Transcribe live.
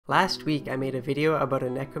Last week I made a video about a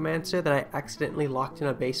necromancer that I accidentally locked in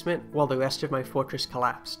a basement while the rest of my fortress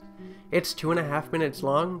collapsed. It's 2.5 minutes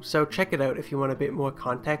long, so check it out if you want a bit more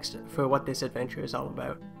context for what this adventure is all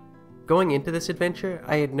about. Going into this adventure,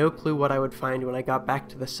 I had no clue what I would find when I got back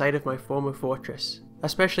to the site of my former fortress,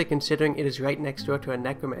 especially considering it is right next door to a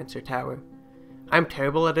necromancer tower. I'm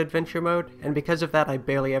terrible at adventure mode, and because of that I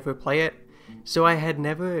barely ever play it, so I had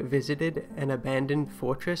never visited an abandoned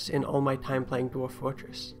fortress in all my time playing Dwarf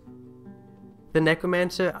Fortress. The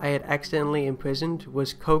necromancer I had accidentally imprisoned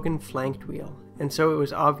was Kogan Flanked Wheel, and so it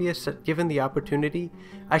was obvious that given the opportunity,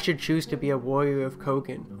 I should choose to be a warrior of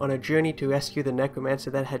Kogan on a journey to rescue the necromancer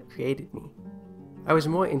that had created me. I was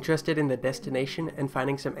more interested in the destination and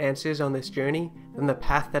finding some answers on this journey than the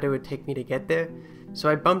path that it would take me to get there, so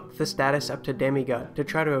I bumped the status up to demigod to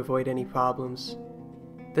try to avoid any problems.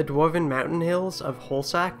 The dwarven mountain hills of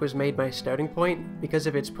Holsack was made my starting point because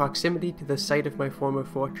of its proximity to the site of my former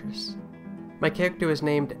fortress. My character was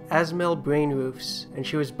named Asmel Brainroofs, and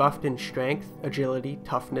she was buffed in strength, agility,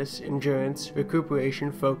 toughness, endurance,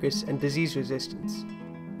 recuperation, focus, and disease resistance.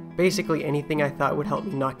 Basically anything I thought would help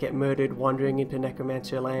me not get murdered wandering into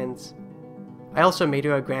necromancer lands. I also made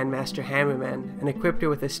her a Grandmaster Hammerman, and equipped her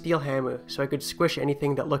with a steel hammer so I could squish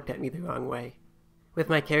anything that looked at me the wrong way. With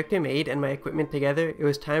my character made and my equipment together, it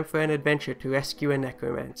was time for an adventure to rescue a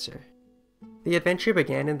necromancer. The adventure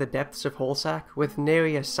began in the depths of Holsack, with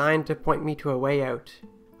nary a sign to point me to a way out.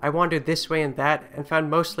 I wandered this way and that, and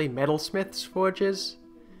found mostly metalsmiths' forges.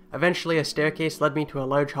 Eventually a staircase led me to a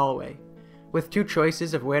large hallway. With two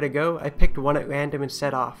choices of where to go, I picked one at random and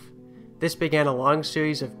set off. This began a long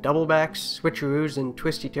series of doublebacks, switcheroos, and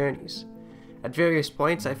twisty-turnies. At various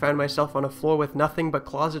points I found myself on a floor with nothing but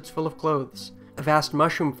closets full of clothes, a vast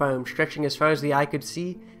mushroom farm stretching as far as the eye could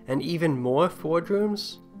see, and even more forge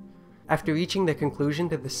rooms. After reaching the conclusion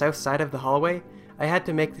to the south side of the hallway, I had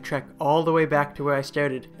to make the trek all the way back to where I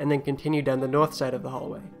started, and then continue down the north side of the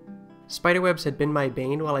hallway. Spiderwebs had been my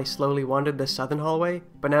bane while I slowly wandered the southern hallway,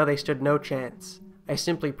 but now they stood no chance. I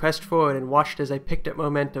simply pressed forward and watched as I picked up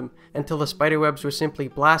momentum until the spiderwebs were simply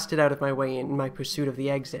blasted out of my way in my pursuit of the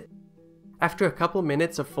exit. After a couple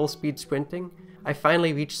minutes of full-speed sprinting, I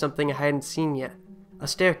finally reached something I hadn't seen yet, a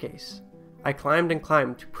staircase. I climbed and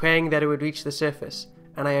climbed, praying that it would reach the surface,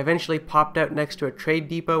 and I eventually popped out next to a trade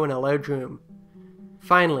depot in a large room.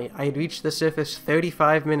 Finally, I had reached the surface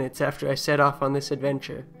 35 minutes after I set off on this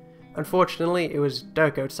adventure. Unfortunately, it was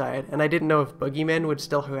dark outside, and I didn't know if boogeymen would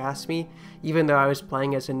still harass me, even though I was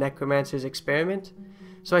playing as a necromancer's experiment,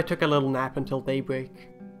 so I took a little nap until daybreak.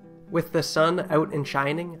 With the sun out and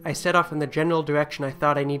shining, I set off in the general direction I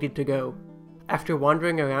thought I needed to go. After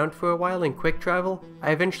wandering around for a while in quick travel,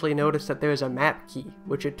 I eventually noticed that there is a map key,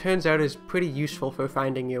 which it turns out is pretty useful for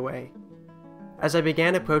finding your way. As I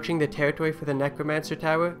began approaching the territory for the necromancer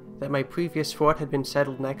tower that my previous fort had been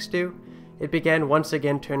settled next to, it began once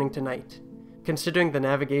again turning to night. Considering the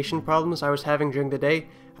navigation problems I was having during the day,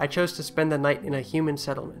 I chose to spend the night in a human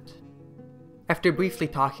settlement. After briefly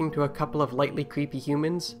talking to a couple of lightly creepy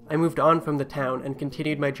humans, I moved on from the town and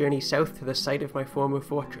continued my journey south to the site of my former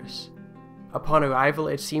fortress. Upon arrival,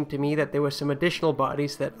 it seemed to me that there were some additional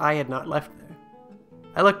bodies that I had not left there.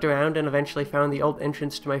 I looked around and eventually found the old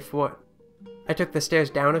entrance to my fort. I took the stairs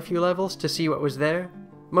down a few levels to see what was there.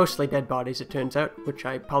 Mostly dead bodies, it turns out, which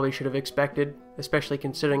I probably should have expected, especially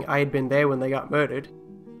considering I had been there when they got murdered.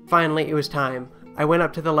 Finally, it was time. I went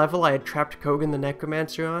up to the level I had trapped Kogan the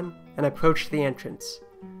necromancer on, and approached the entrance.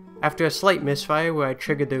 After a slight misfire where I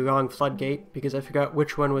triggered the wrong floodgate because I forgot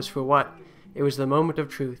which one was for what, it was the moment of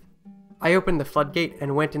truth. I opened the floodgate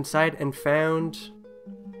and went inside and found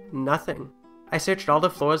nothing. I searched all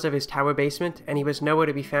the floors of his tower basement and he was nowhere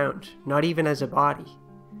to be found, not even as a body.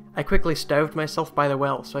 I quickly starved myself by the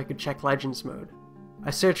well so I could check Legends mode.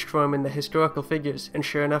 I searched for him in the historical figures and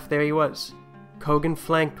sure enough there he was. Kogan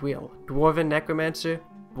Flanked Wheel, Dwarven Necromancer,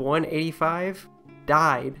 born 85,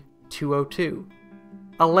 died 202.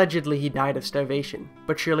 Allegedly he died of starvation,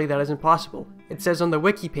 but surely that isn't possible. It says on the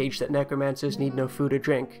wiki page that necromancers need no food or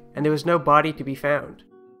drink, and there was no body to be found.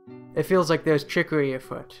 It feels like there's trickery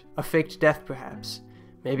afoot, a faked death perhaps.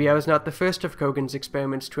 Maybe I was not the first of Kogan's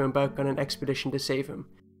experiments to embark on an expedition to save him.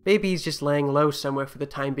 Maybe he's just laying low somewhere for the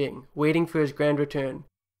time being, waiting for his grand return.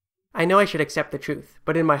 I know I should accept the truth,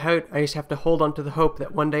 but in my heart I just have to hold on to the hope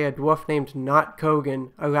that one day a dwarf named Not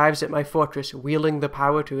Kogan arrives at my fortress wielding the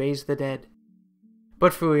power to raise the dead.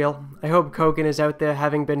 But for real, I hope Kogan is out there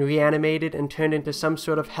having been reanimated and turned into some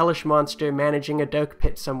sort of hellish monster managing a dark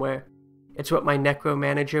pit somewhere. It's what my necro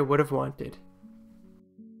manager would have wanted.